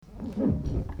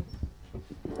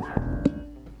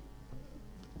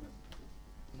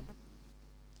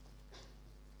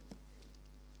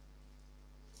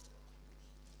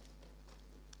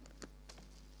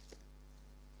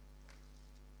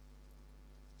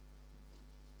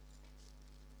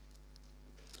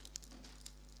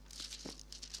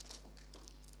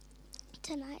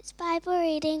Tonight's Bible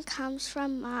reading comes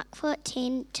from Mark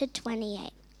 14 to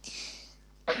 28.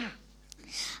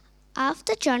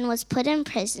 After John was put in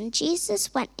prison,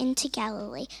 Jesus went into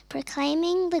Galilee,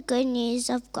 proclaiming the good news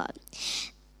of God.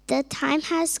 The time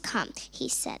has come, he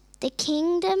said. The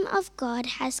kingdom of God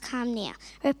has come near.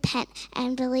 Repent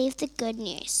and believe the good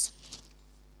news.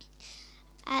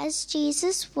 As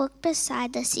Jesus walked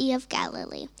beside the Sea of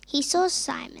Galilee, he saw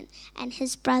Simon and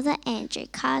his brother Andrew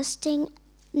casting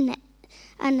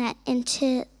a net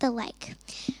into the lake,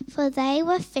 for they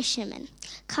were fishermen.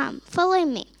 "Come, follow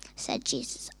me," said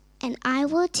Jesus, "and I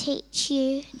will teach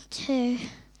you to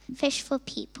fish for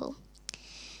people."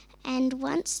 And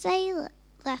once they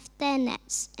left their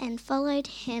nets and followed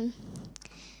him,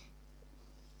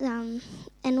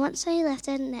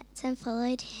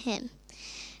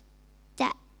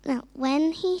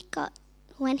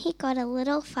 when he got a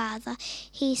little farther,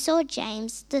 he saw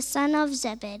James, the son of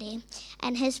Zebedee,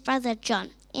 and his brother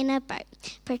John in a boat,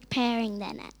 preparing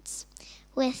their nets.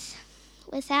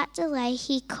 Without delay,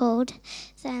 he called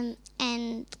them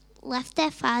and left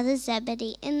their father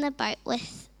Zebedee in the boat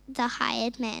with the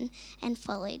hired man and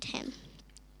followed him.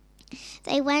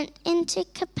 They went into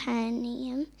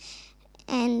Capernaum,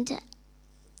 and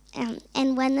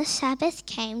when the Sabbath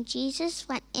came, Jesus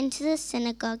went into the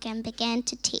synagogue and began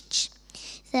to teach.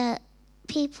 The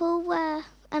people were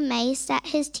amazed at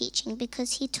his teaching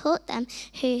because he taught them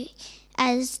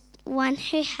as one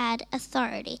who had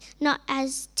authority, not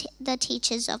as the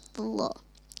teachers of the law.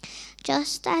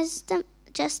 Just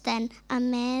then, a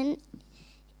man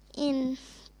in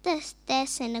their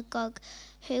synagogue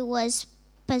who was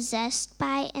possessed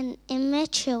by an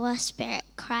immature spirit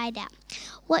cried out,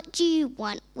 "What do you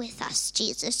want with us,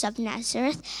 Jesus of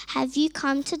Nazareth? Have you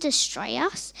come to destroy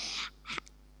us?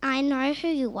 I know who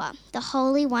you are, the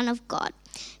Holy One of God."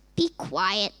 "Be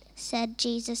quiet," said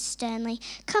Jesus sternly.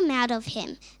 "Come out of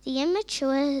him." The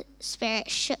immature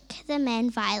spirit shook the man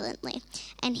violently,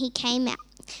 and he came out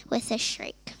with a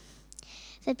shriek.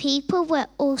 The people were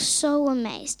all so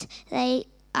amazed. They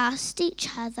asked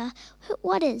each other,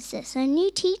 "What is this? A new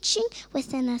teaching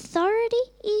with an authority?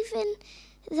 Even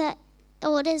the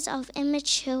orders of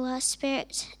immature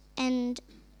spirits and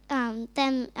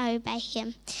them obey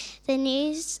him." The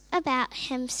news about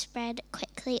him spread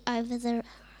quickly over the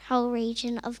whole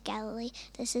region of Galilee.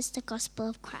 This is the gospel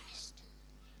of Christ.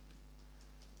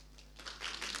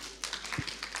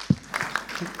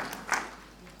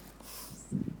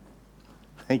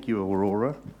 Thank you,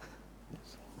 Aurora.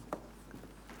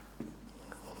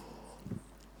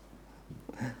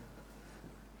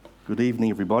 Good evening,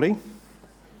 everybody.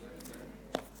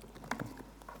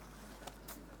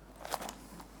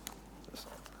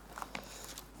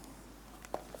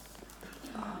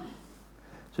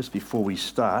 Just before we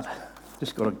start,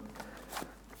 just got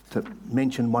to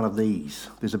mention one of these.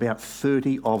 There's about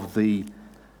 30 of the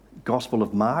Gospel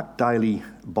of Mark daily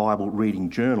Bible reading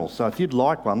journals. So if you'd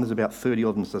like one, there's about 30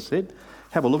 of them, as I said.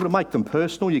 Have a look at it, make them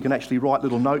personal. You can actually write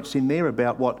little notes in there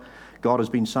about what God has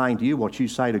been saying to you, what you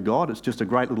say to God. It's just a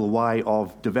great little way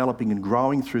of developing and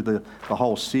growing through the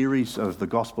whole series of the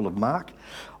Gospel of Mark.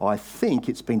 I think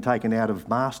it's been taken out of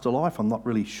Master Life. I'm not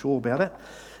really sure about it,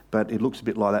 but it looks a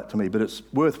bit like that to me. But it's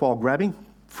worthwhile grabbing,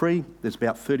 free. There's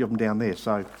about 30 of them down there.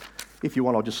 So if you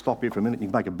want, I'll just stop here for a minute. You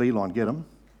can make a beeline, get them.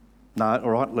 No,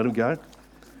 all right, let them go.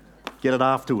 Get it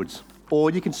afterwards. Or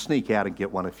you can sneak out and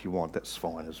get one if you want. That's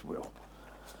fine as well.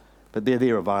 But they're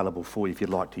there available for you if you'd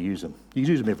like to use them. You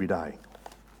can use them every day.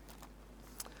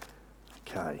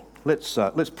 Okay,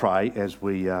 let's pray as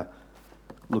we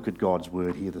look at God's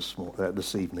word here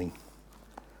this evening.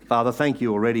 Father, thank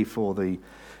you already for the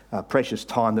precious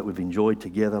time that we've enjoyed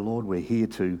together, Lord. We're here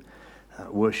to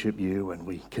worship you, and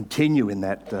we continue in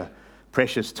that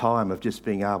precious time of just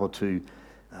being able to,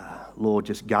 Lord,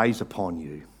 just gaze upon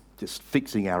you, just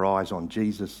fixing our eyes on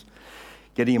Jesus,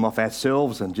 getting him off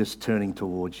ourselves and just turning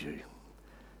towards you.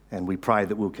 And we pray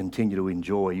that we'll continue to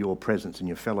enjoy your presence and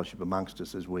your fellowship amongst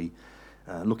us as we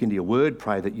look into your word.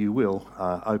 Pray that you will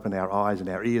open our eyes and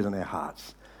our ears and our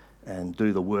hearts and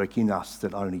do the work in us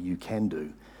that only you can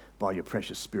do. By your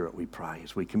precious Spirit, we pray,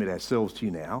 as we commit ourselves to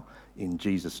you now, in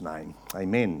Jesus' name.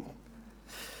 Amen.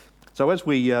 So as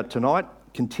we tonight,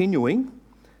 continuing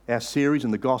our series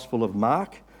in the Gospel of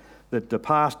Mark that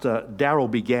Pastor Darryl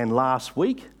began last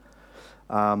week.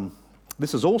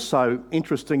 This is also,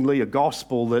 interestingly, a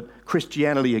gospel that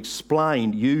Christianity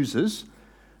Explained uses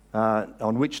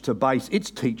on which to base its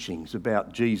teachings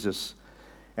about Jesus,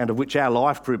 and of which our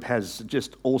life group has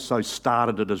just also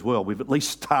started it as well. We've at least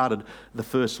started the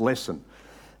first lesson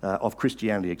of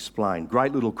Christianity Explained.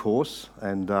 Great little course,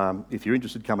 and if you're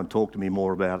interested, come and talk to me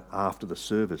more about it after the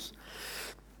service.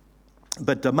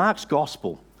 But Mark's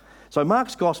Gospel. So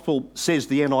Mark's Gospel, says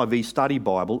the NIV Study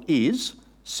Bible, is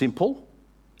simple,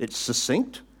 it's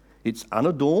succinct, it's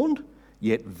unadorned,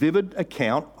 yet vivid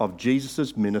account of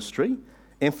Jesus' ministry,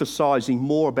 emphasising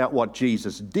more about what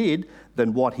Jesus did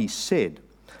than what he said.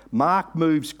 Mark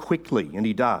moves quickly, and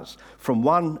he does, from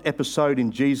one episode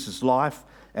in Jesus' life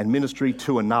and ministry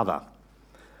to another,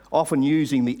 often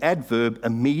using the adverb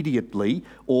immediately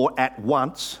or at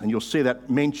once, and you'll see that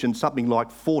mentioned something like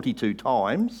 42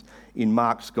 times in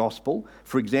Mark's Gospel.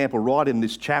 For example, right in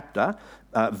this chapter,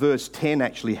 verse 10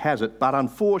 actually has it, but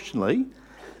unfortunately,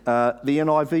 the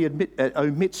NIV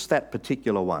omits that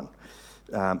particular one.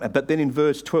 But then in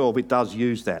verse 12, it does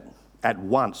use that. At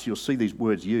once, you'll see these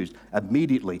words used,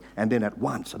 immediately, and then at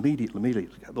once, immediately,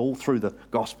 all through the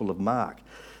Gospel of Mark.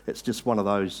 It's just one of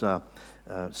those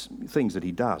things that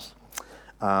he does.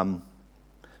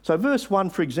 So verse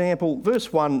 1, for example,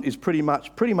 verse 1 is pretty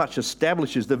much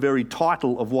establishes the very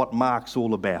title of what Mark's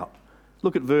all about.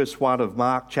 Look at verse 1 of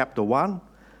Mark chapter 1.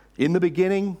 The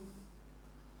beginning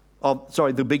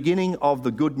of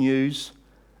the good news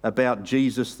about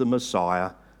Jesus the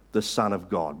Messiah, the Son of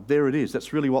God. There it is.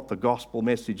 That's really what the gospel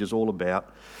message is all about.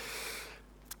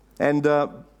 And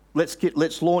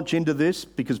let's launch into this,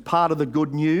 because part of the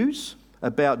good news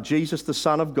about Jesus the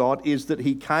Son of God is that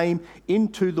he came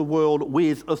into the world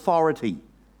with authority,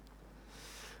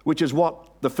 which is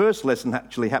what the first lesson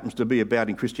actually happens to be about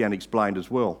in Christianity Explained as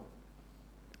well.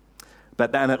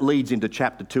 But then it leads into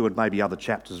chapter 2 and maybe other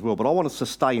chapters as well. But I want us to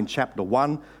stay in chapter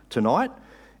 1 tonight,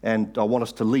 and I want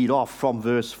us to lead off from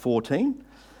verse 14.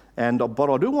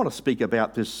 But I do want to speak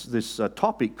about this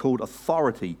topic called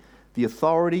authority, the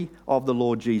authority of the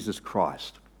Lord Jesus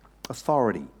Christ.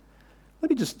 Authority. Let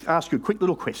me just ask you a quick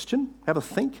little question. Have a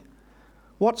think.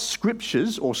 What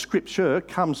scriptures or scripture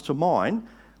comes to mind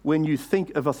when you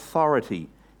think of authority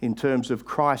in terms of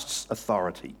Christ's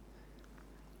authority?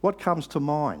 What comes to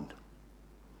mind?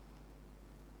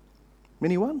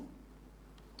 Anyone?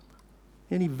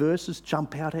 Any verses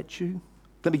jump out at you?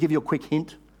 Let me give you a quick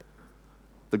hint.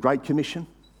 The Great Commission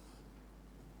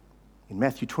in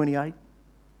Matthew 28.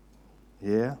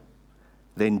 Yeah.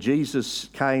 Then Jesus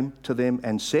came to them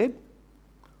and said,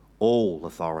 all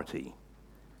authority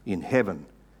in heaven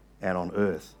and on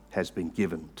earth has been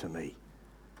given to me.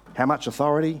 How much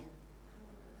authority?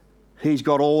 He's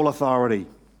got all authority.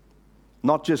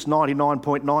 Not just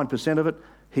 99.9% of it.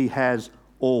 He has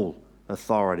all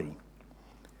authority.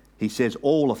 He says,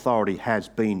 all authority has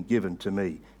been given to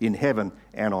me in heaven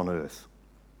and on earth.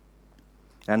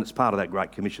 And it's part of that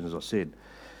Great Commission, as I said.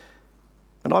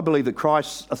 And I believe that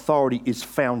Christ's authority is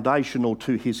foundational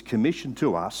to his commission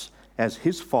to us as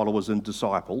his followers and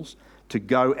disciples to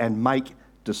go and make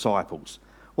disciples.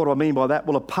 What do I mean by that?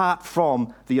 Well, apart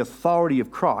from the authority of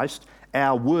Christ,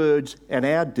 our words and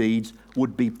our deeds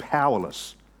would be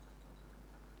powerless.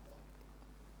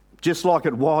 Just like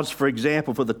it was, for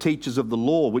example, for the teachers of the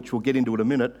law, which we'll get into in a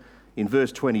minute, in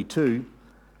verse 22.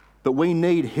 But we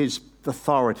need his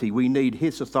authority. We need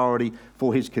his authority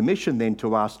for his commission then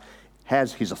to us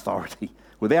has his authority.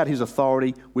 Without his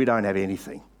authority, we don't have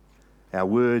anything. Our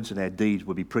words and our deeds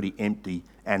would be pretty empty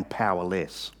and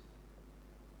powerless.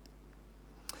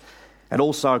 And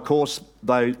also, of course,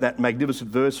 that magnificent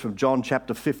verse from John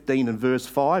chapter 15 and verse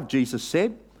 5, Jesus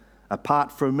said,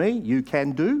 apart from me, you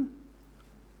can do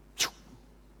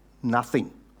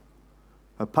nothing.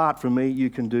 Apart from me, you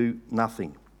can do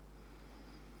nothing.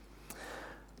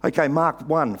 Okay, Mark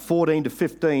 1, 14 to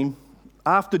 15.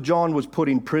 After John was put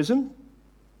in prison,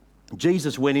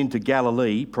 Jesus went into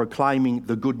Galilee proclaiming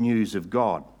the good news of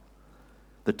God.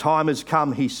 The time has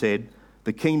come, he said,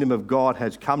 the kingdom of God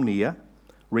has come near.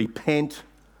 Repent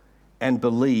and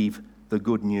believe the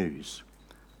good news.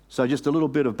 So just a little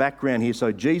bit of background here.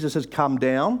 So Jesus has come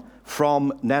down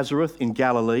from Nazareth in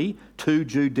Galilee to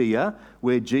Judea,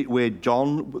 where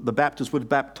John the Baptist was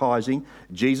baptizing.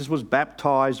 Jesus was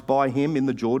baptized by him in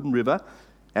the Jordan River,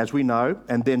 as we know.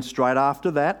 And then straight after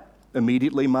that,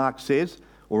 immediately Mark says,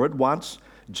 or at once,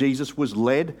 Jesus was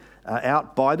led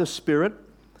out by the Spirit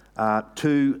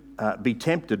to be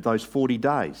tempted those 40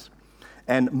 days.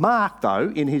 And Mark,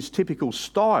 though, in his typical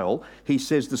style, he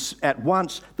says this, at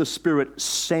once the Spirit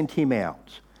sent him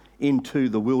out into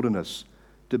the wilderness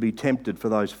to be tempted for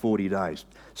those 40 days.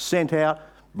 Sent out,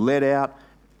 led out.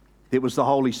 It was the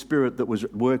Holy Spirit that was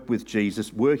at work with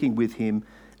Jesus, working with him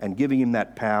and giving him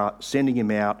that power, sending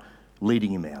him out,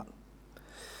 leading him out.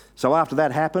 So after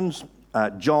that happens,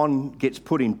 John gets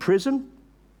put in prison.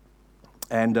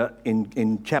 And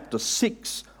in chapter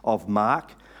 6 of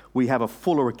Mark, we have a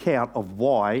fuller account of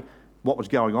what was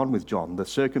going on with John, the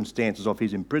circumstances of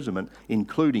his imprisonment,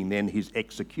 including then his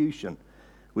execution,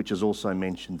 which is also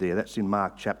mentioned there. That's in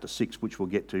Mark chapter 6, which we'll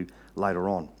get to later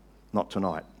on, not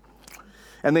tonight.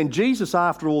 And then Jesus,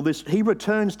 after all this, he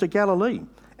returns to Galilee,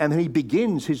 and he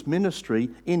begins his ministry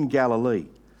in Galilee.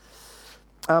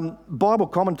 Bible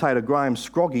commentator Graham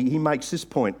Scroggie, he makes this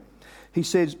point. He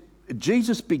says,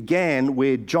 Jesus began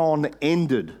where John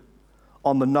ended,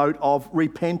 on the note of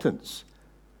repentance.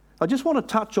 I just want to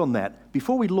touch on that.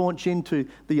 Before we launch into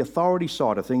the authority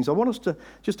side of things, I want us to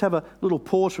just have a little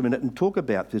pause for a minute and talk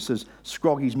about this, as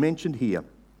Scroggie's mentioned here.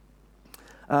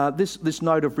 This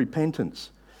note of repentance.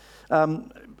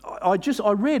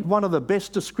 I read one of the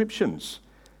best descriptions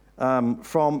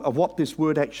of what this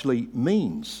word actually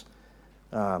means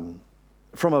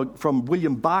from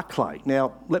William Barclay.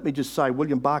 Now, let me just say,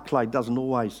 William Barclay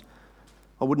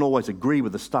I wouldn't always agree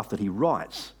with the stuff that he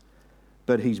writes,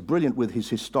 but he's brilliant with his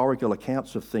historical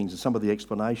accounts of things and some of the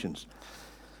explanations.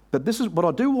 But this is what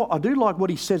I do like what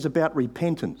he says about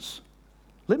repentance.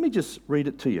 Let me just read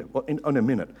it to you in a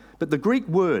minute. But the Greek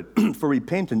word for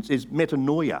repentance is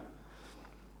metanoia,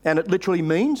 and it literally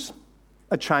means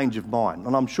a change of mind.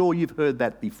 And I'm sure you've heard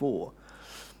that before.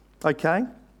 Okay?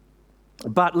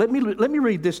 But let me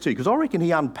read this to you, because I reckon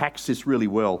he unpacks this really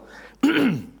well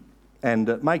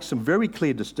and makes some very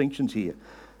clear distinctions here.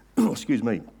 Excuse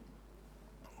me.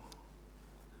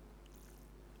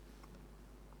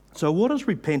 So what does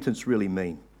repentance really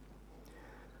mean?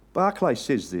 Barclay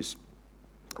says this: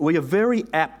 we are very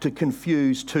apt to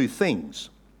confuse two things: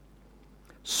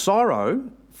 sorrow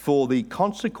for the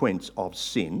consequence of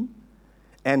sin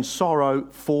and sorrow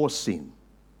for sin.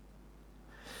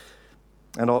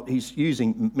 And he's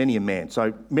using many a man.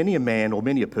 So many a man or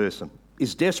many a person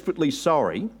is desperately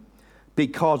sorry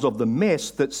because of the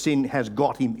mess that sin has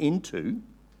got him into,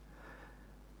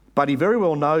 but he very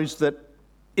well knows that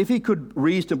if he could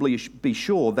reasonably be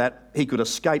sure that he could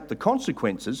escape the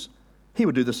consequences, he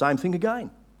would do the same thing again.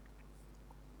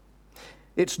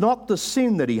 It's not the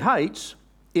sin that he hates,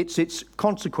 it's its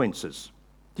consequences.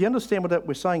 Do you understand what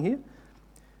we're saying here?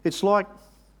 It's like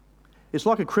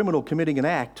a criminal committing an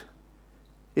act.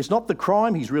 It's not the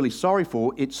crime he's really sorry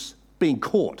for, it's being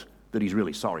caught that he's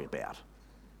really sorry about,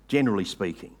 generally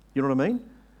speaking. You know what I mean?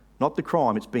 Not the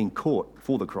crime, it's being caught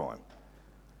for the crime.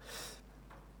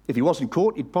 If he wasn't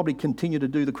caught, he'd probably continue to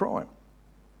do the crime.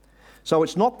 So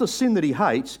it's not the sin that he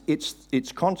hates, it's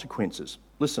its consequences.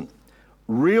 Listen,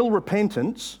 real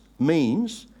repentance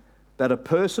means that a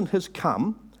person has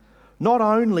come not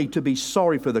only to be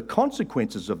sorry for the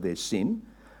consequences of their sin,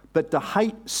 but to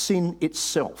hate sin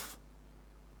itself.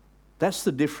 That's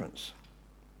the difference.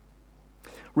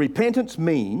 Repentance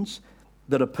means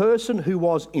that a person who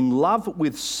was in love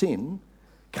with sin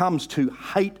comes to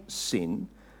hate sin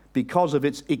because of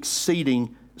its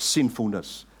exceeding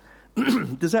sinfulness.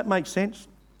 Does that make sense?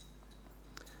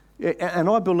 And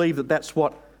I believe that that's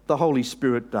what the Holy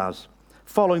Spirit does.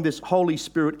 Following this Holy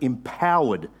Spirit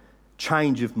empowered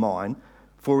change of mind,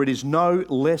 for it is no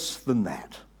less than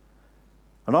that.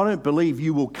 And I don't believe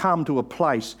you will come to a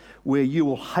place where you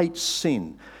will hate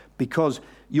sin, because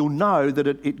you'll know that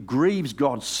it grieves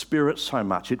God's Spirit so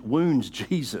much. It wounds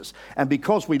Jesus. And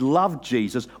because we love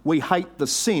Jesus, we hate the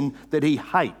sin that he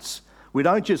hates. We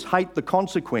don't just hate the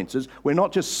consequences. We're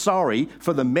not just sorry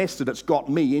for the mess that it's got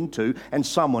me into and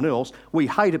someone else. We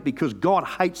hate it because God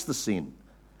hates the sin.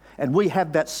 And we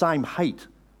have that same hate.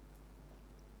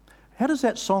 How does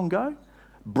that song go?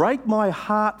 Break my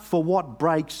heart for what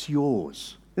breaks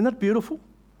yours. Isn't that beautiful?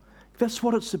 That's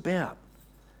what it's about.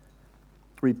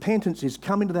 Repentance is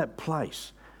coming to that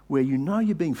place where you know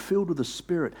you're being filled with the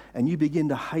Spirit and you begin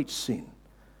to hate sin.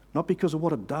 Not because of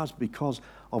what it does, because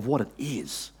of what it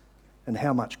is and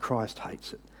how much Christ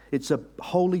hates it. It's a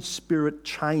Holy Spirit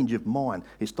change of mind.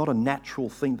 It's not a natural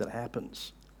thing that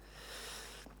happens.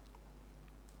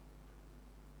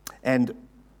 And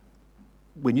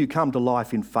when you come to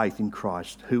life in faith in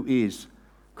Christ, who is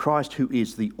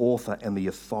the author and the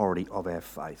authority of our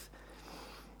faith.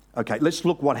 Okay, let's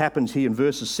look what happens here in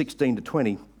verses 16 to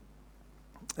 20.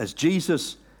 As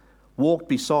Jesus walked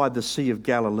beside the Sea of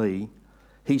Galilee,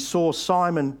 he saw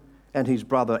Simon and his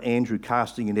brother Andrew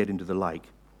casting a net into the lake,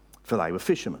 for they were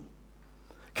fishermen.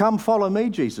 "Come, follow me,"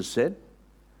 Jesus said,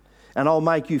 "and I'll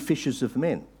make you fishers of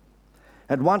men."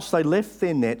 At once they left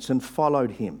their nets and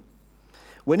followed him.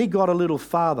 When he got a little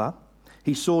farther,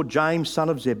 he saw James, son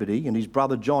of Zebedee, and his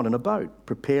brother John in a boat,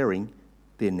 preparing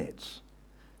their nets.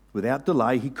 Without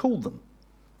delay, he called them,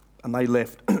 and they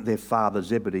left their father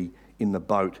Zebedee in the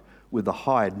boat with the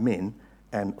hired men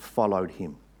and followed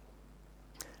him.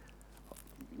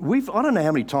 I don't know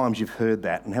how many times you've heard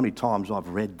that and how many times I've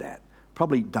read that.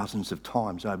 Probably dozens of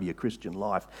times over your Christian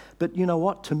life. But you know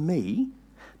what? To me,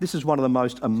 this is one of the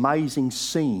most amazing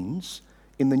scenes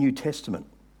in the New Testament.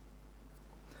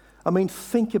 I mean,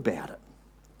 think about it.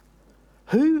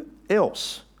 Who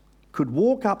else could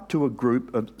walk up to a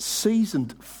group of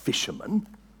seasoned fishermen,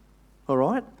 all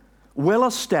right, well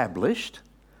established,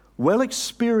 well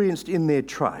experienced in their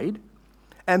trade,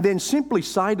 and then simply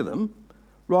say to them,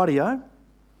 rightio,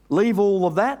 leave all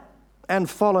of that and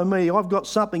follow me. I've got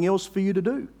something else for you to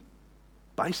do,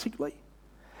 basically.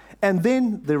 And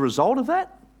then the result of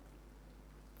that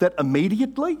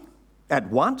immediately, at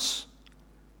once,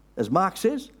 as Mark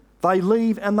says, they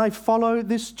leave and they follow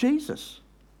this Jesus.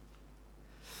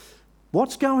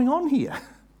 What's going on here?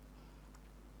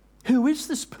 Who is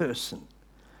this person?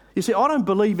 You see, I don't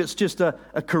believe it's just a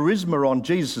charisma on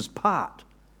Jesus' part.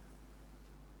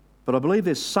 But I believe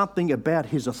there's something about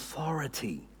his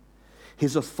authority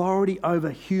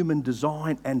over human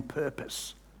design and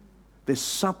purpose. There's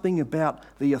something about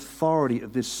the authority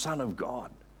of this Son of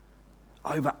God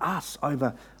over us,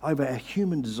 over our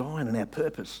human design and our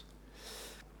purpose.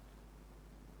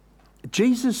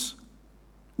 Jesus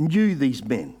knew these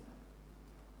men.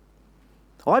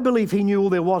 I believe he knew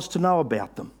all there was to know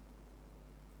about them.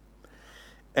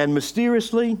 And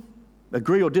mysteriously,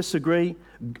 agree or disagree,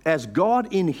 as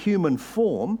God in human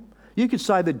form, you could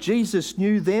say that Jesus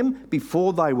knew them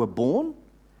before they were born.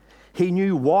 He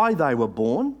knew why they were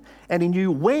born, and he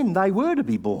knew when they were to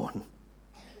be born.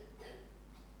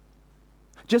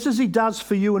 Just as he does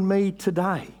for you and me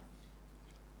today.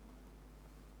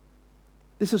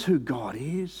 This is who God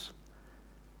is.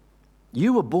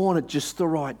 You were born at just the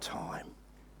right time.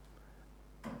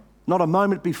 Not a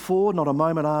moment before, not a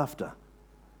moment after.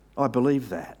 I believe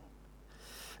that.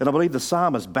 And I believe the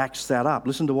psalmist backs that up.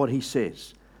 Listen to what he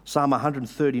says. Psalm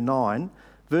 139,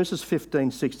 verses 15,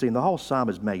 16. The whole psalm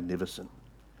is magnificent.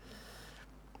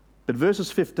 But verses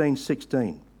 15,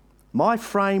 16. My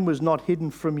frame was not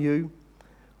hidden from you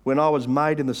when I was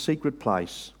made in the secret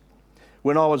place,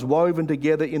 when I was woven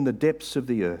together in the depths of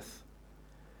the earth.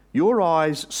 Your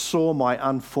eyes saw my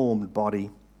unformed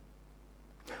body.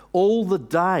 All the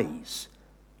days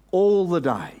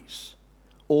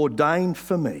ordained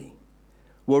for me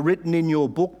were written in your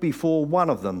book before one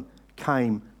of them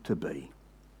came to be.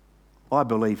 I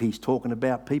believe he's talking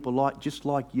about people just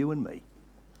like you and me.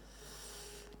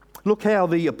 Look how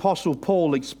the Apostle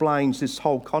Paul explains this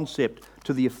whole concept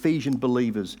to the Ephesian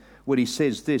believers when he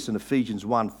says this in Ephesians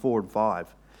 1, 4 and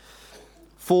 5.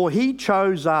 For he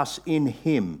chose us in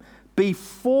him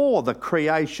before the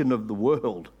creation of the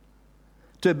world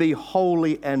to be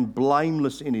holy and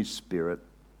blameless in his spirit.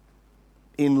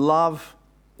 In love,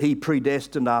 he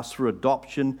predestined us for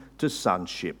adoption to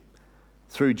sonship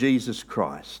through Jesus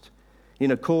Christ,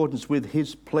 in accordance with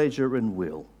his pleasure and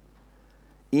will.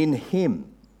 In him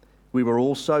we were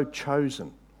also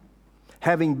chosen,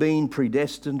 having been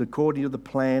predestined according to the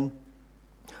plan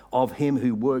of him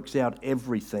who works out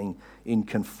everything in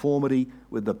conformity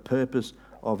with the purpose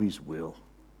of his will.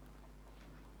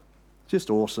 Just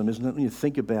awesome, isn't it? When you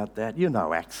think about that, you're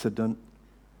no accident.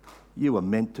 You were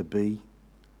meant to be.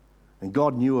 And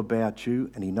God knew about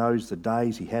you, and he knows the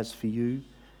days he has for you.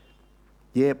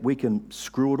 Yeah, we can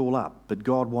screw it all up, but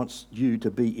God wants you to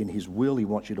be in his will. He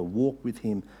wants you to walk with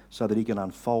him so that he can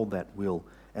unfold that will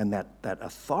and that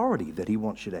authority that he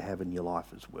wants you to have in your life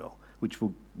as well, which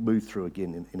we'll move through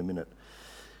again in a minute.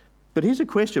 But here's a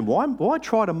question. Why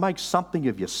try to make something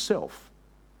of yourself?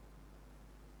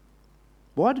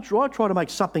 Why try to make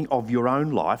something of your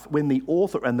own life when the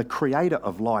author and the creator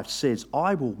of life says,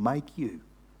 I will make you,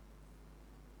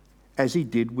 as he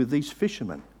did with these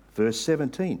fishermen? Verse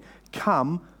 17,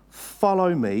 come,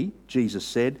 follow me, Jesus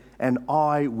said, and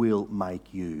I will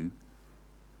make you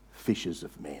fishers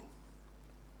of men.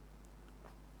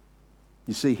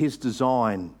 You see, his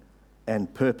design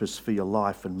and purpose for your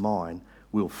life and mine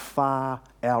will far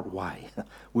outweigh,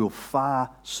 will far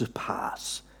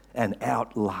surpass and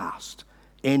outlast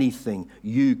anything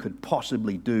you could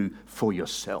possibly do for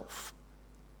yourself.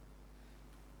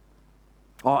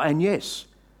 Oh, and yes,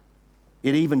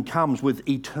 it even comes with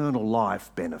eternal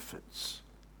life benefits.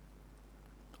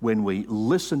 When we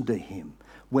listen to him,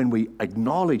 when we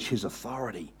acknowledge his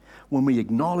authority, when we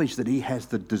acknowledge that he has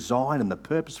the design and the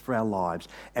purpose for our lives,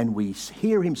 and we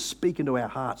hear him speak into our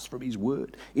hearts from his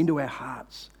word, into our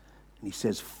hearts, and he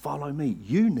says, follow me.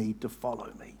 You need to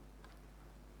follow me.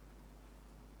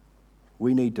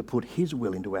 We need to put his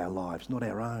will into our lives, not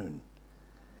our own,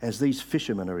 as these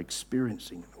fishermen are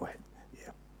experiencing.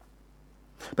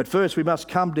 But first we must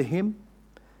come to him.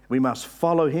 We must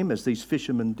follow him as these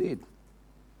fishermen did.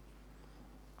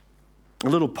 A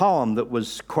little poem that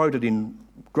was quoted in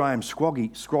Graham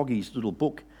Scroggy's little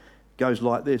book goes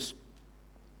like this.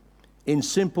 in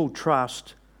simple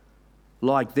trust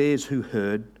like theirs who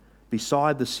heard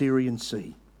beside the Syrian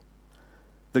sea.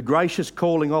 The gracious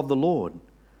calling of the Lord,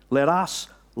 let us,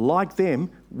 like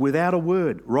them, without a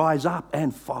word, rise up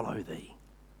and follow thee.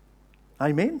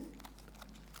 Amen?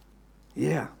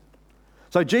 Yeah.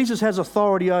 So Jesus has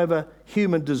authority over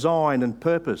human design and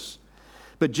purpose,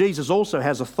 but Jesus also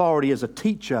has authority as a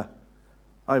teacher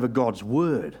over God's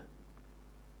word.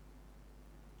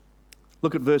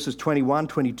 Look at verses 21,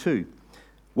 22.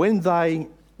 When they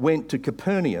went to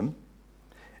Capernaum,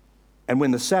 and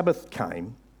when the Sabbath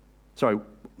came,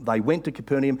 they went to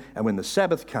Capernaum, and when the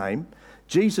Sabbath came,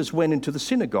 Jesus went into the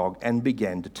synagogue and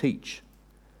began to teach.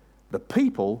 The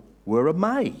people were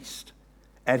amazed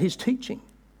at his teaching,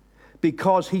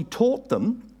 because he taught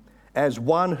them as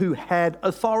one who had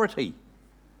authority,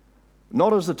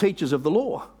 not as the teachers of the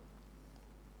law.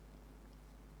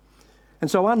 And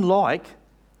so unlike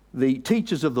the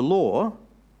teachers of the law,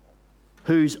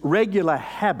 whose regular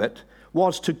habit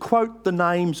was to quote the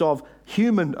names of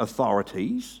human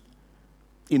authorities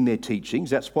in their teachings,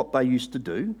 that's what they used to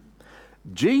do,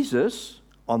 Jesus,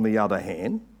 on the other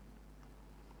hand,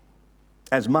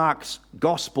 as Mark's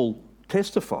gospel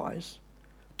testifies,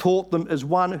 taught them as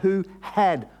one who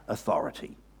had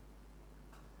authority.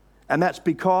 And that's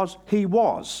because he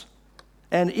was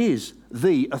and is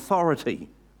the authority.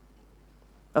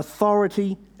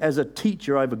 Authority as a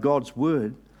teacher over God's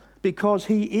word, because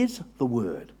he is the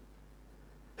word,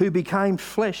 who became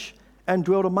flesh and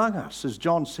dwelt among us, as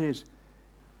John says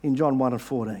in John 1 and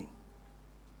 14.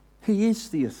 He is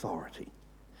the authority.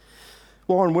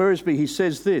 Warren Wiersbe, he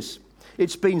says this: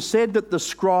 it's been said that the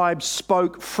scribes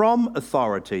spoke from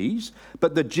authorities,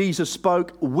 but that Jesus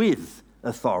spoke with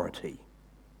authority.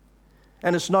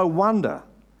 And it's no wonder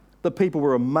the people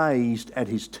were amazed at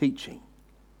his teaching.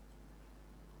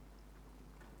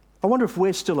 I wonder if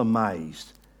we're still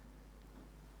amazed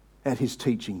at his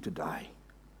teaching today.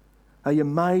 Are you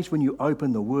amazed when you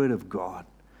open the Word of God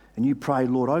and you pray,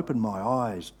 Lord, open my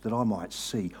eyes that I might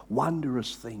see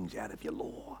wondrous things out of your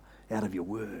law, out of your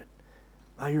Word?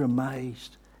 Are you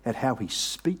amazed at how he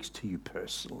speaks to you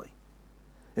personally,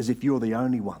 as if you're the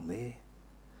only one there?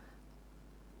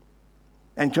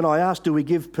 And can I ask, do we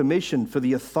give permission for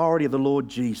the authority of the Lord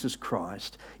Jesus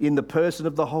Christ in the person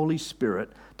of the Holy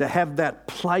Spirit to have that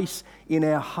place in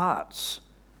our hearts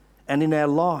and in our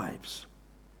lives,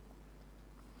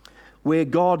 where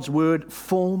God's word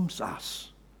forms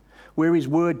us, where his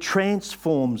word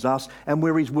transforms us, and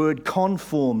where his word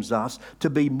conforms us to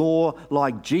be more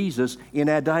like Jesus in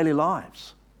our daily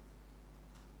lives?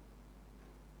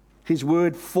 His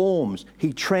word forms,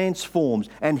 he transforms,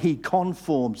 and he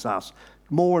conforms us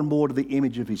more and more to the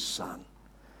image of his Son.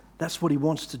 That's what he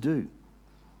wants to do.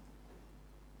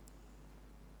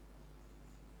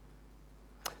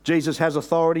 Jesus has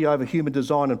authority over human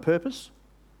design and purpose.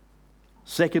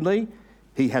 Secondly,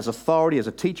 he has authority as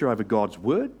a teacher over God's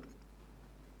word.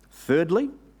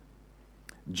 Thirdly,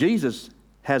 Jesus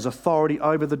has authority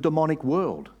over the demonic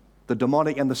world, the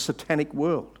demonic and the satanic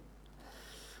world.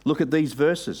 Look at these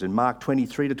verses in Mark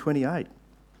 23 to 28.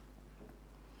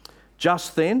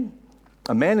 Just then,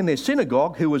 a man in their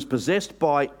synagogue who was possessed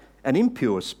by an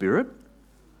impure spirit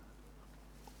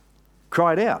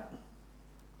cried out,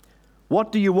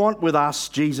 "What do you want with us,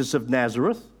 Jesus of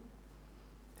Nazareth?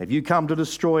 Have you come to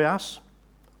destroy us?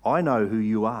 I know who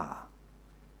you are,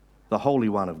 the Holy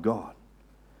One of God."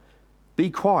 "Be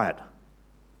quiet,"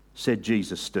 said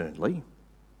Jesus sternly.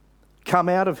 "Come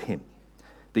out of him."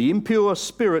 The impure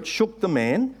spirit shook the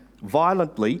man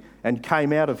violently and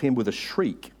came out of him with a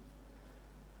shriek.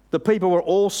 The people were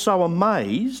all so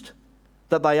amazed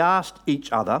that they asked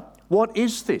each other, "What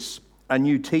is this? A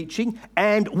new teaching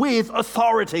and with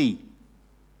authority."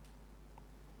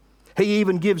 He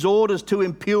even gives orders to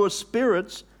impure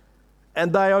spirits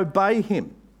and they obey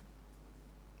him.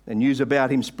 And news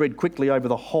about him spread quickly over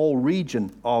the whole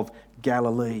region of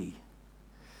Galilee.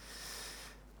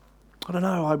 I don't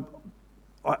know,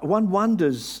 one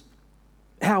wonders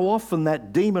how often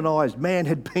that demonized man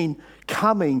had been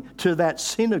coming to that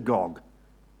synagogue.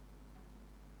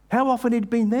 How often he'd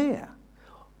been there.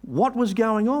 What was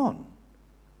going on?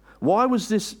 Why was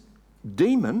this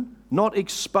demon not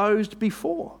exposed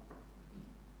before?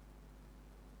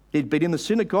 He'd been in the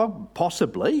synagogue,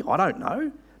 possibly, I don't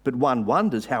know, but one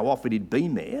wonders how often he'd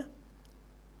been there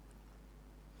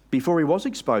before he was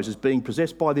exposed as being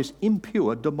possessed by this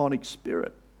impure demonic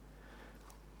spirit.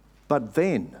 But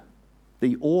then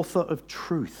the author of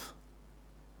truth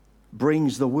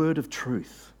brings the word of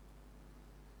truth,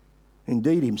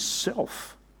 indeed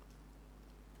himself.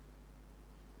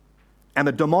 And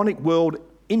the demonic world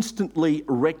instantly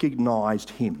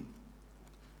recognized him.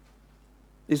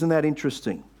 Isn't that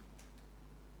interesting?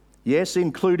 Yes,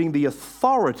 including the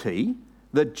authority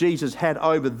that Jesus had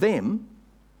over them.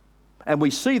 And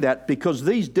we see that because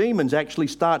these demons actually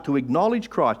start to acknowledge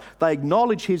Christ. They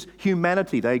acknowledge his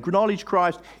humanity. They acknowledge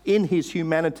Christ in his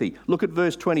humanity. Look at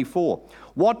verse 24.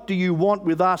 What do you want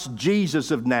with us, Jesus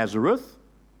of Nazareth?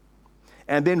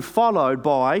 And then followed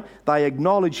by, they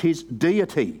acknowledge his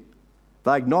deity.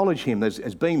 They acknowledge him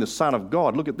as being the Son of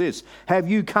God. Look at this. Have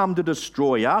you come to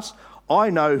destroy us?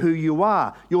 I know who you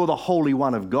are. You're the Holy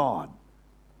One of God.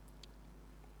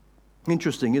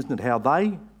 Interesting, isn't it, how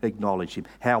they acknowledged him,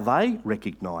 how they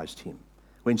recognised him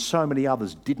when so many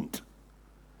others didn't.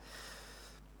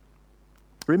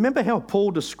 Remember how Paul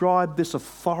described this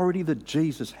authority that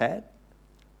Jesus had?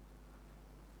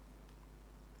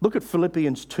 Look at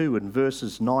Philippians 2 and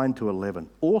verses 9 to 11.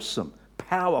 Awesome,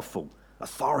 powerful,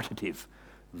 authoritative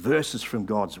verses from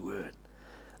God's word.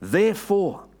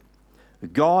 Therefore,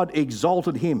 God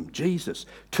exalted him, Jesus,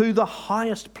 to the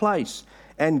highest place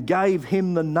and gave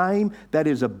him the name that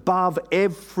is above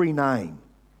every name,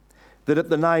 that at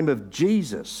the name of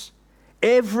Jesus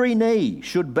every knee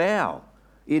should bow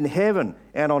in heaven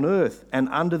and on earth and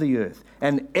under the earth,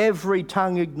 and every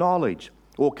tongue acknowledge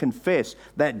or confess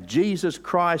that Jesus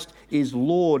Christ is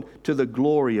Lord, to the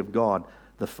glory of God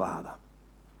the Father.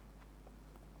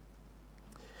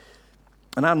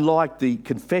 And unlike the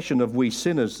confession of we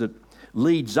sinners that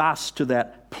leads us to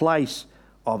that place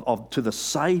to the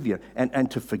Saviour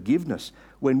and to forgiveness,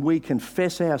 when we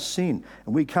confess our sin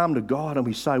and we come to God and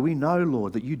we say, we know,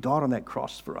 Lord, that you died on that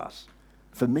cross for us,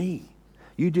 for me.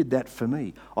 You did that for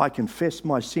me. I confess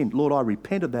my sin. Lord, I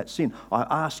repent of that sin. I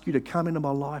ask you to come into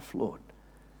my life, Lord,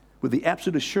 with the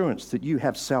absolute assurance that you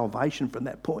have salvation from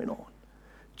that point on.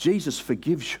 Jesus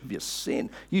forgives you of your sin.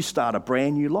 You start a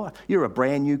brand new life. You're a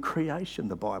brand new creation,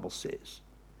 the Bible says.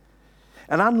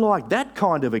 And unlike that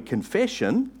kind of a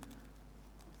confession,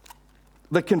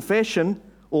 the confession,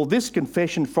 or this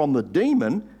confession from the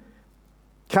demon,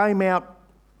 came out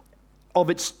of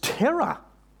its terror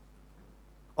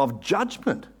of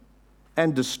judgment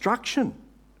and destruction.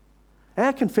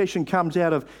 Our confession comes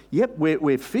out of,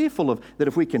 we're fearful of that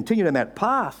if we continue in that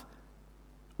path,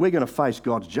 we're going to face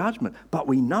God's judgment. But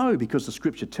we know, because the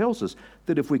Scripture tells us,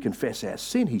 that if we confess our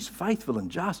sin, he's faithful and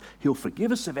just. He'll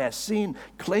forgive us of our sin,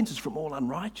 cleanse us from all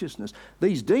unrighteousness.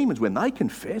 These demons, when they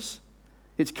confess,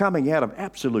 it's coming out of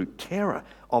absolute terror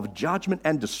of judgment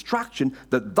and destruction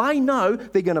that they know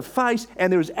they're going to face,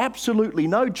 and there is absolutely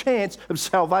no chance of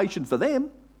salvation for them.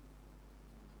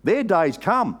 Their days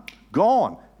come,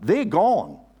 gone. They're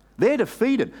gone. They're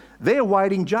defeated. They're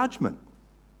waiting judgment.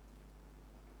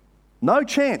 No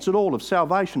chance at all of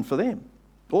salvation for them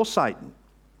or Satan.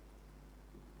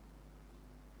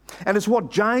 And it's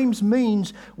what James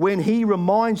means when he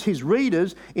reminds his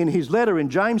readers in his letter in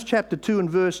James chapter 2 and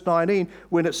verse 19,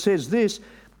 when it says this,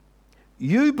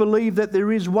 you believe that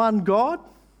there is one God?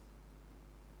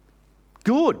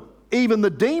 Good. Even the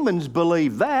demons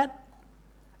believe that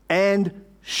and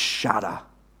shudder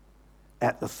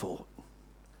at the thought.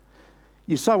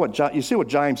 You see what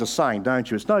James is saying, don't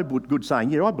you? It's no good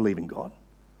saying, I believe in God.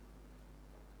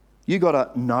 You got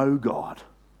to know God.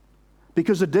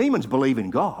 Because the demons believe in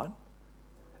God.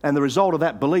 And the result of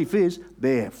that belief is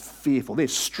they're fearful. They're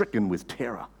stricken with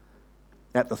terror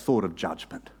at the thought of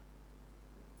judgment.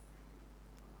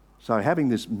 So having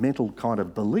this mental kind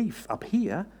of belief up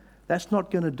here, that's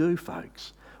not going to do,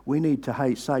 folks. We need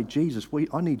to say, Jesus,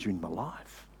 I need you in my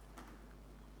life.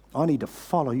 I need to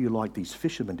follow you like these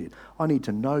fishermen did. I need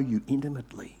to know you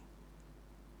intimately,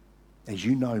 as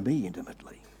you know me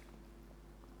intimately.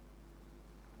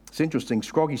 It's interesting.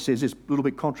 Scroggie says this, a little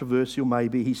bit controversial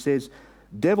maybe. He says,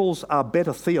 devils are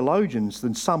better theologians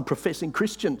than some professing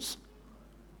Christians.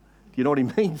 Do you know what he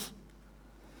means?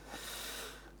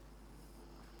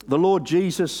 The Lord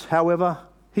Jesus, however,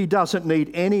 he doesn't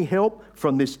need any help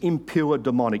from this impure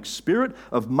demonic spirit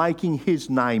of making his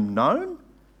name known.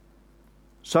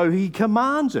 So he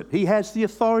commands it. He has the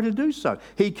authority to do so.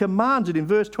 He commands it in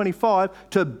verse 25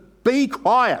 to be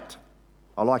quiet.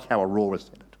 I like how Aurora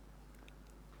said it.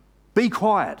 Be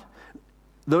quiet.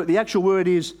 The actual word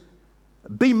is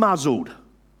be muzzled.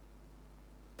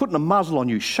 Putting a muzzle on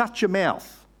you. Shut your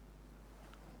mouth.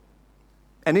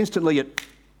 And instantly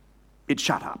it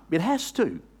shut up. It has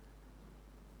to.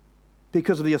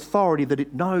 Because of the authority that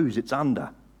it knows it's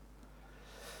under.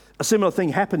 A similar thing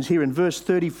happens here in verse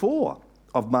 34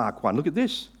 of Mark 1. Look at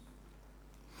this.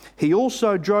 He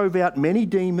also drove out many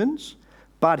demons,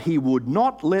 but he would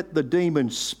not let the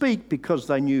demons speak because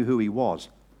they knew who he was.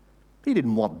 He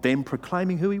didn't want them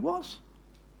proclaiming who he was.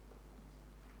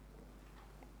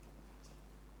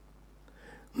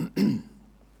 And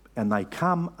and they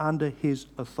come under his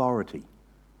authority.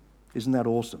 Isn't that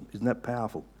awesome? Isn't that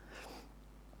powerful?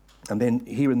 And then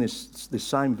here in this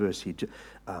same verse here,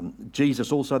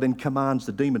 Jesus also then commands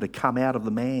the demon to come out of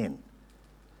the man.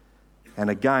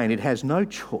 And again, it has no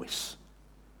choice,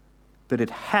 but it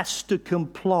has to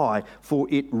comply, for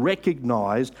it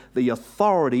recognised the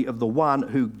authority of the one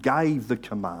who gave the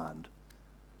command.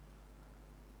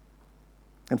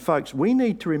 And folks, we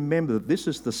need to remember that this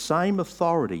is the same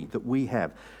authority that we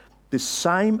have. This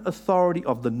same authority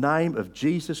of the name of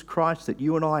Jesus Christ that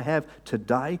you and I have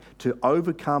today to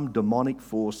overcome demonic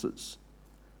forces.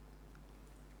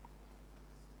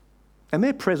 And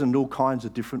they're present in all kinds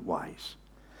of different ways.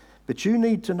 But you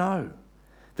need to know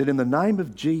that in the name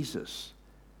of Jesus,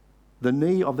 the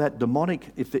knee of that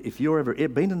demonic, if you're ever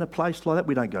been in a place like that,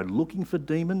 we don't go looking for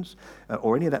demons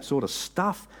or any of that sort of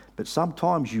stuff, but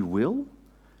sometimes you will.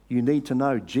 You need to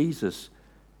know Jesus,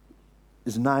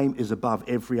 his name is above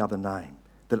every other name.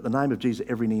 That at the name of Jesus,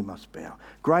 every knee must bow.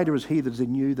 Greater is he that is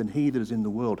in you than he that is in the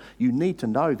world. You need to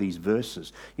know these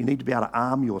verses. You need to be able to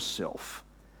arm yourself.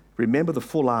 Remember the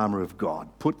full armour of God.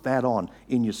 Put that on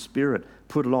in your spirit.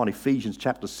 Put it on, Ephesians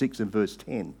chapter 6 and verse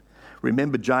 10.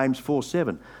 Remember James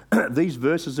 4:7. These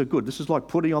verses are good. This is like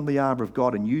putting on the armour of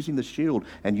God and using the shield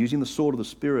and using the sword of the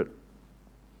Spirit.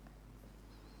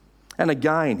 And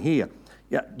again here,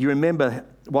 you remember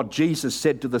what Jesus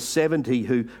said to the 70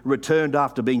 who returned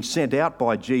after being sent out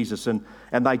by Jesus, and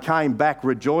they came back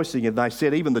rejoicing, and they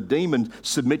said, even the demons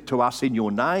submit to us in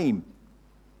your name.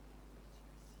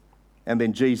 And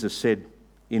then Jesus said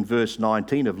in verse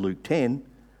 19 of Luke 10,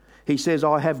 he says,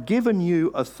 I have given you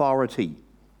authority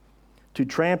to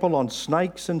trample on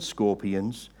snakes and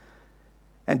scorpions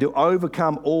and to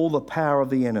overcome all the power of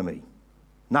the enemy.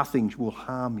 Nothing will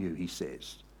harm you, he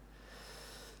says.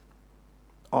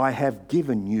 I have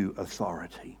given you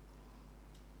authority.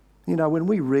 You know, when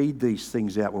we read these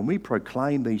things out, when we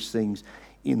proclaim these things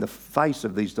in the face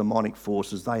of these demonic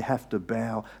forces, they have to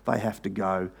bow, they have to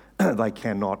go, they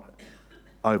cannot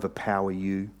overpower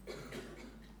you.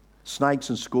 Snakes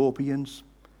and scorpions,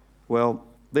 well,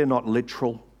 they're not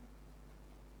literal,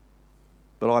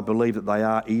 but I believe that they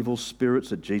are evil spirits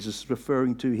that Jesus is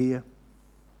referring to here.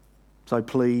 So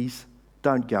please,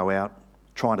 don't go out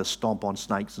trying to stomp on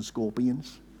snakes and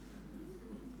scorpions.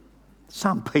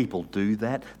 Some people do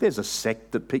that. There's a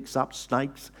sect that picks up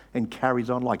snakes and carries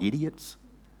on like idiots.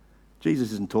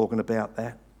 Jesus isn't talking about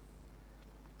that.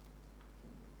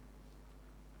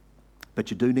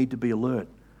 But you do need to be alert.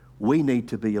 We need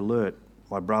to be alert.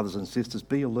 My brothers and sisters,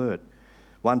 be alert.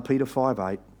 1 Peter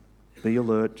 5:8, be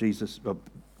alert.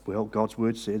 God's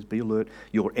word says, be alert.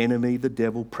 Your enemy, the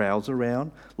devil, prowls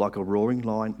around like a roaring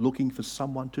lion looking for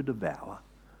someone to devour.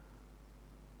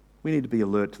 We need to be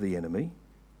alert to the enemy,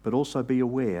 but also be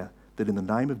aware that in the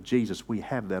name of Jesus we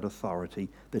have that authority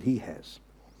that he has.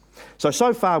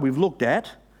 So far we've looked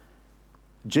at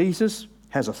Jesus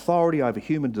has authority over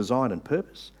human design and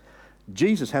purpose.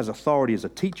 Jesus has authority as a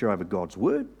teacher over God's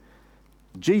word.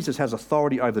 Jesus has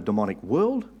authority over the demonic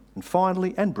world. And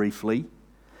finally and briefly,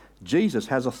 Jesus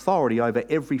has authority over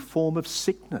every form of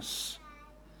sickness.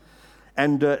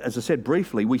 And as I said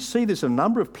briefly, we see this in a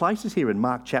number of places here in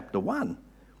Mark chapter 1.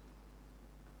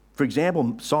 For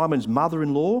example, Simon's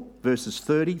mother-in-law, verses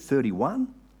 30,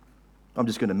 31. I'm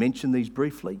just going to mention these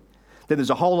briefly. Then there's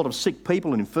a whole lot of sick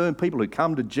people and infirm people who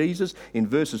come to Jesus in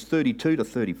verses 32 to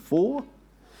 34.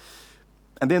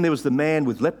 And then there was the man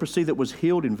with leprosy that was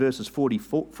healed in verses 40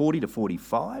 to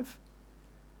 45.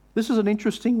 This is an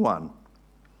interesting one.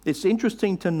 It's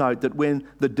interesting to note that when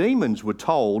the demons were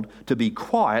told to be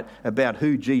quiet about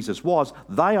who Jesus was,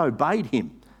 they obeyed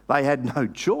him. They had no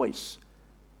choice.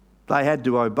 They had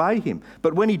to obey him.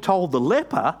 But when he told the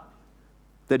leper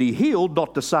that he healed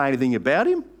not to say anything about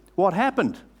him, what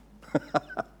happened?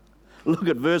 Look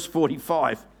at verse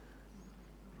 45.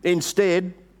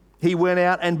 Instead, he went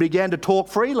out and began to talk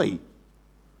freely,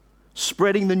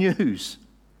 spreading the news.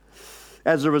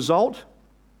 As a result,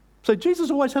 so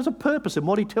Jesus always has a purpose in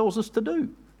what he tells us to do.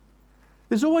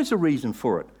 There's always a reason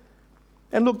for it.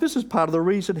 And look, this is part of the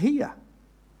reason here.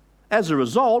 As a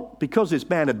result, because this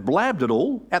man had blabbed it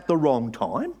all at the wrong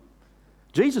time,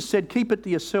 Jesus said, keep it to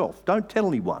yourself. Don't tell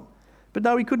anyone. But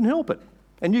no, he couldn't help it.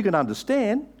 And you can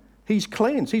understand, he's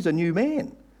cleansed. He's a new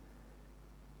man.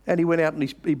 And he went out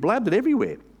and he blabbed it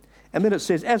everywhere. And then it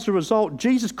says, as a result,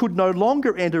 Jesus could no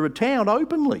longer enter a town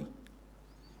openly,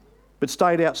 but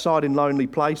stayed outside in lonely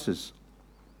places.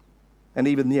 And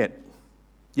even yet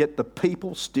the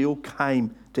people still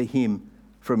came to him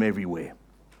from everywhere.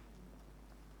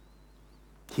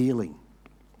 Healing.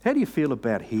 How do you feel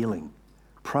about healing?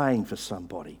 Praying for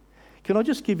somebody. Can I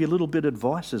just give you a little bit of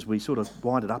advice as we sort of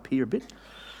wind it up here a bit?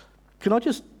 Can I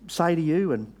just say to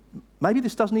you, and maybe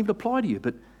this doesn't even apply to you,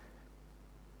 but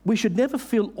we should never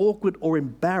feel awkward or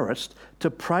embarrassed to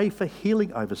pray for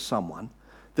healing over someone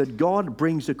that God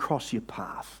brings across your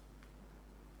path.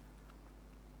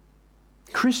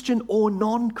 Christian or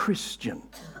non-Christian,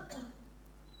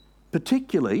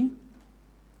 particularly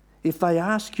if they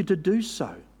ask you to do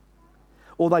so,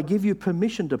 or they give you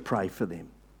permission to pray for them.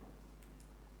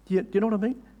 Do you know what I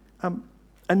mean?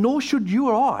 And nor should you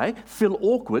or I feel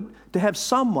awkward to have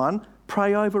someone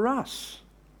pray over us.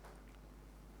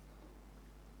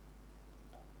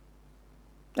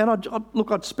 And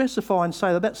I'd specify and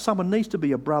say that someone needs to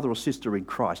be a brother or sister in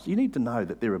Christ. You need to know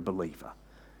that they're a believer.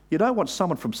 You don't want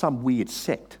someone from some weird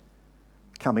sect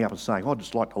coming up and saying, I'd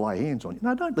just like to lay hands on you.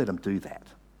 No, don't let them do that.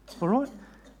 All right?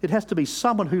 It has to be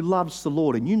someone who loves the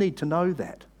Lord, and you need to know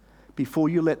that before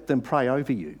you let them pray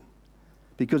over you.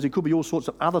 Because there could be all sorts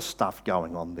of other stuff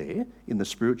going on there in the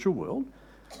spiritual world,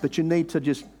 but you need to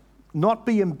just not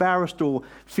be embarrassed or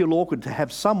feel awkward to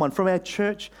have someone from our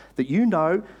church that you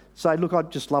know say, look,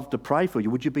 I'd just love to pray for you.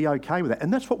 Would you be okay with that?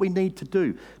 And that's what we need to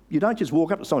do. You don't just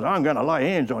walk up to someone and say, I'm going to lay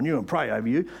hands on you and pray over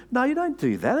you. No, you don't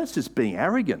do that. That's just being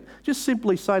arrogant. Just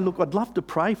simply say, look, I'd love to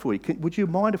pray for you. Would you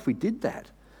mind if we did that?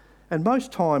 And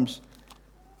most times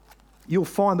you'll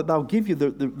find that they'll give you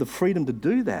the freedom to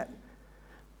do that.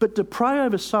 But to pray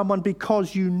over someone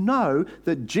because you know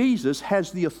that Jesus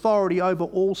has the authority over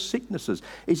all sicknesses.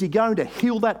 Is he going to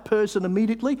heal that person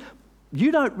immediately?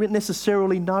 You don't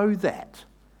necessarily know that.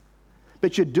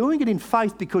 But you're doing it in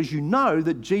faith because you know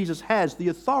that Jesus has the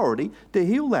authority to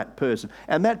heal that person.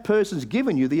 And that person's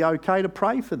given you the okay to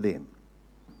pray for them.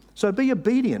 So be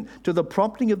obedient to the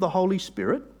prompting of the Holy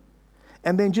Spirit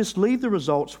and then just leave the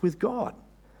results with God.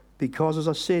 Because, as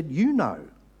I said, you know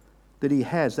that he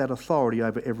has that authority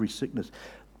over every sickness.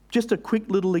 Just a quick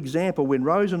little example. When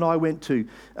Rose and I went to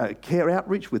Care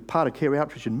Outreach with part of Care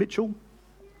Outreach in Mitchell,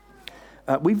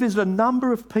 we visited a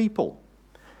number of people.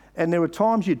 And there were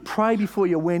times you'd pray before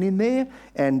you went in there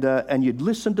and you'd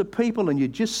listen to people and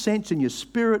you'd just sense in your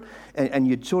spirit and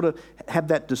you'd sort of have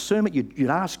that discernment.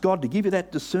 You'd ask God to give you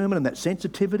that discernment and that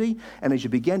sensitivity. And as you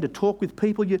began to talk with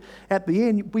people, at the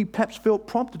end, we perhaps felt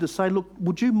prompted to say, look,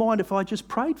 would you mind if I just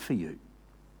prayed for you?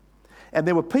 And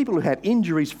there were people who had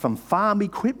injuries from farm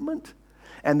equipment,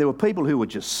 and there were people who were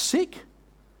just sick.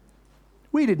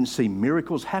 We didn't see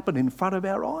miracles happen in front of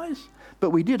our eyes, but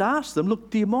we did ask them, look,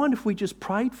 do you mind if we just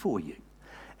prayed for you?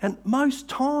 And most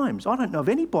times, I don't know of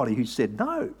anybody who said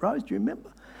no. Rose, do you remember?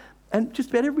 And just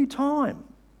about every time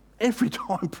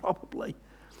probably,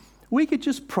 we could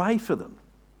just pray for them.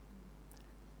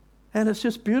 And it's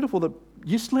just beautiful that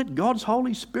just let God's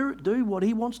Holy Spirit do what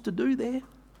he wants to do there.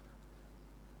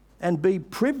 And be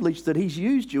privileged that he's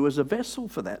used you as a vessel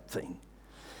for that thing.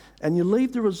 And you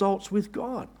leave the results with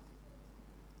God.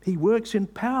 He works in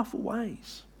powerful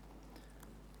ways.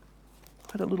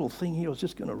 I had a little thing here I was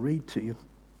just going to read to you.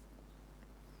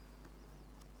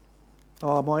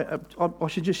 I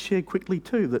should just share quickly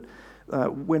too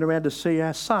that went around to see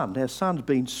our son. Our son's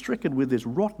been stricken with this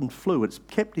rotten flu. It's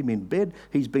kept him in bed.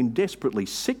 He's been desperately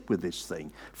sick with this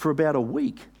thing for about a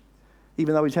week,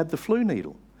 even though he's had the flu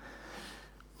needle.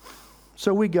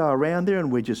 So we go around there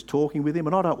and we're just talking with him,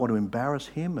 and I don't want to embarrass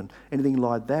him and anything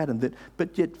like that,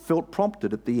 but yet felt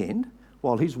prompted at the end,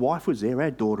 while his wife was there, our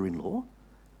daughter-in-law,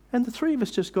 and the three of us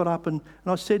just got up and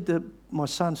I said to my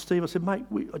son Steve, I said, mate,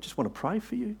 I just want to pray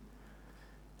for you.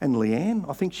 And Leanne,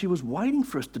 I think she was waiting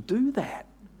for us to do that.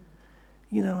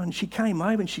 You know, and she came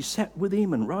over and she sat with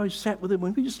him, and Rose sat with him,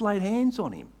 and we just laid hands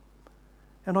on him.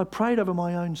 And I prayed over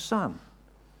my own son.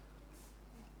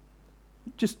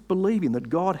 Just believing that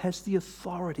God has the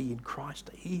authority in Christ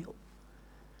to heal.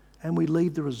 And we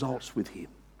leave the results with him.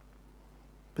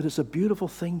 But it's a beautiful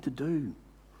thing to do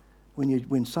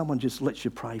when someone just lets you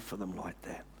pray for them like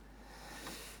that.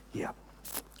 Yeah.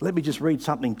 Let me just read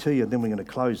something to you, and then we're going to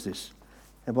close this.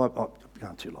 I've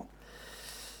gone too long.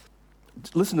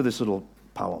 Listen to this little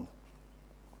poem.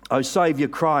 O Saviour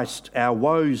Christ, our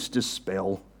woes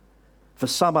dispel, for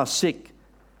some are sick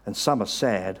and some are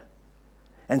sad,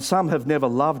 and some have never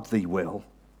loved thee well,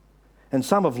 and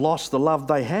some have lost the love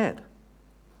they had.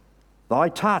 Thy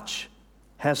touch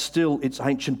has still its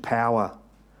ancient power.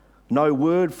 No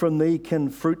word from thee can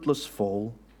fruitless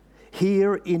fall.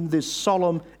 Here in this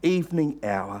solemn evening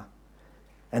hour,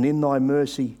 and in thy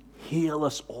mercy heal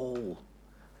us all.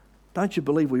 Don't you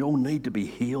believe we all need to be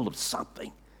healed of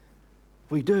something?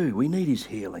 We do. We need his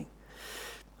healing.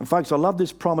 And folks, I love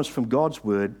this promise from God's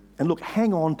word. And look,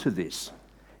 hang on to this.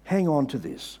 Hang on to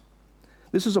this.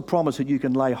 This is a promise that you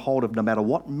can lay hold of no matter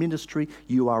what ministry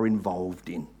you are involved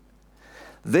in.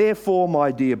 Therefore,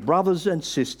 my dear brothers and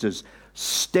sisters,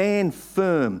 stand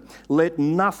firm. Let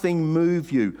nothing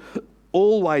move you.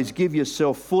 Always give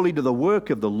yourself fully to the work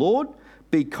of the Lord,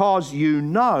 because you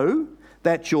know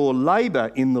that your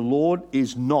labour in the Lord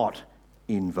is not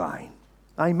in vain.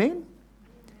 Amen?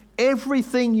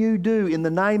 Everything you do in the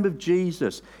name of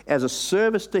Jesus as a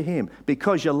service to him,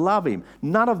 because you love him,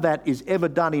 none of that is ever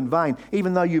done in vain.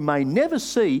 Even though you may never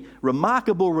see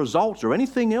remarkable results or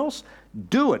anything else,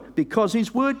 do it, because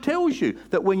his word tells you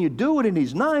that when you do it in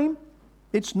his name,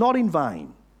 it's not in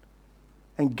vain.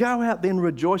 And go out then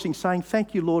rejoicing, saying,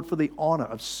 thank you, Lord, for the honour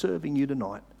of serving you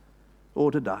tonight or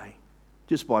today,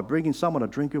 just by bringing someone a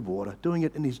drink of water, doing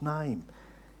it in his name.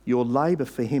 Your labour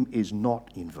for him is not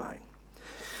in vain.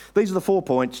 These are the 4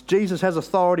 points. Jesus has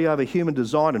authority over human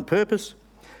design and purpose.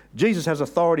 Jesus has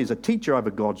authority as a teacher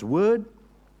over God's word.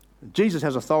 Jesus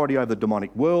has authority over the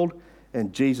demonic world.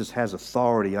 And Jesus has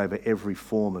authority over every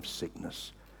form of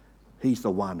sickness. He's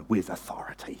the one with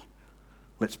authority.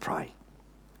 Let's pray.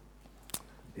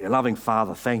 Dear loving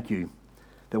Father, thank you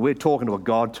that we're talking to a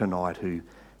God tonight who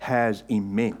has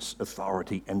immense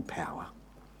authority and power.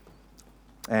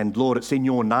 And Lord, it's in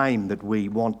your name that we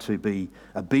want to be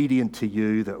obedient to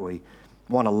you, that we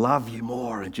want to love you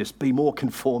more and just be more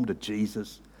conformed to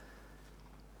Jesus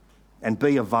and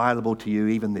be available to you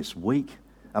even this week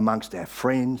amongst our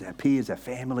friends, our peers, our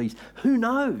families. Who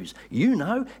knows? You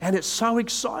know, and it's so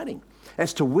exciting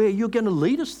as to where you're going to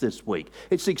lead us this week.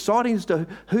 It's exciting as to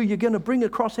who you're going to bring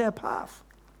across our path.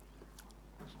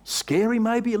 Scary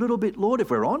maybe a little bit, Lord, if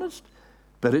we're honest,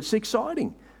 but it's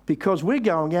exciting because we're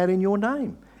going out in your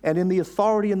name and in the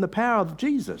authority and the power of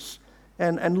Jesus.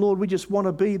 And Lord, we just want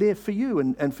to be there for you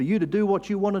and for you to do what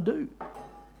you want to do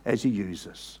as you use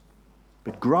us.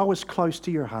 But grow us close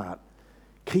to your heart.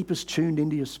 Keep us tuned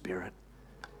into your spirit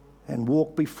and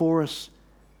walk before us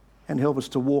and help us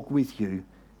to walk with you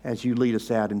as you lead us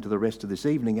out into the rest of this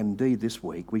evening and indeed this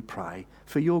week. We pray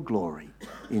for your glory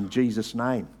in Jesus'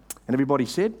 name. And everybody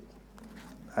said,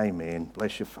 amen.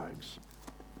 Bless you, folks.